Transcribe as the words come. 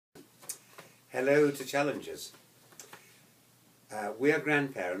Hello to challengers. We are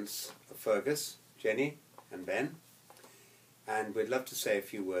grandparents of Fergus, Jenny and Ben, and we'd love to say a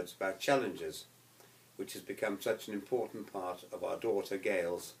few words about challenges, which has become such an important part of our daughter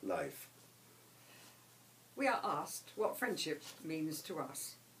Gail's life. We are asked what friendship means to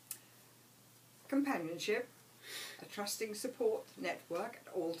us. Companionship, a trusting support network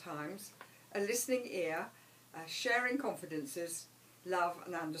at all times, a listening ear, sharing confidences, love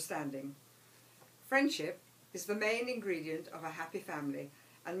and understanding. Friendship is the main ingredient of a happy family,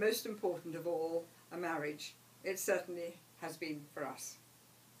 and most important of all, a marriage. It certainly has been for us.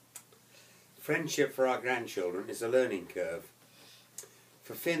 Friendship for our grandchildren is a learning curve.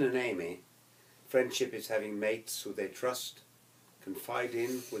 For Finn and Amy, friendship is having mates who they trust, confide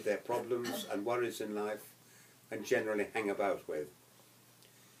in with their problems and worries in life, and generally hang about with.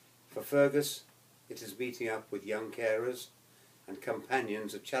 For Fergus, it is meeting up with young carers and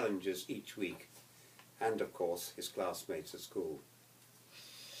companions of challenges each week, and of course his classmates at school.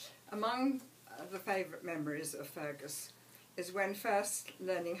 Among the favourite memories of Fergus is when first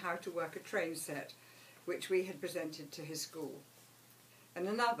learning how to work a train set, which we had presented to his school. And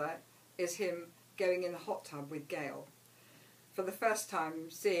another is him going in the hot tub with Gail. For the first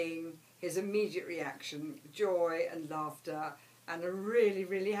time seeing his immediate reaction, joy and laughter, and a really,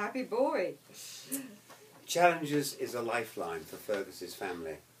 really happy boy. Challenges is a lifeline for Fergus's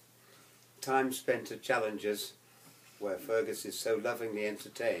family. Time spent at Challenges, where Fergus is so lovingly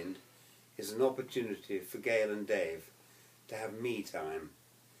entertained, is an opportunity for Gail and Dave to have me time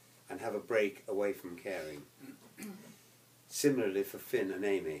and have a break away from caring. Similarly for Finn and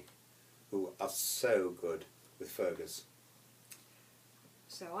Amy, who are so good with Fergus.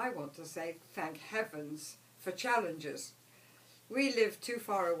 So I want to say thank heavens for Challenges. We live too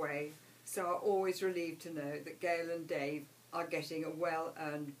far away, so are always relieved to know that Gail and Dave are getting a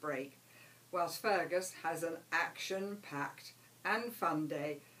well-earned break, whilst Fergus has an action-packed and fun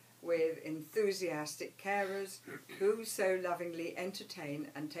day with enthusiastic carers who so lovingly entertain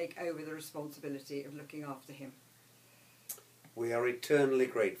and take over the responsibility of looking after him. We are eternally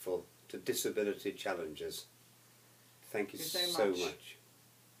grateful to Disability Challenges. Thank you so much.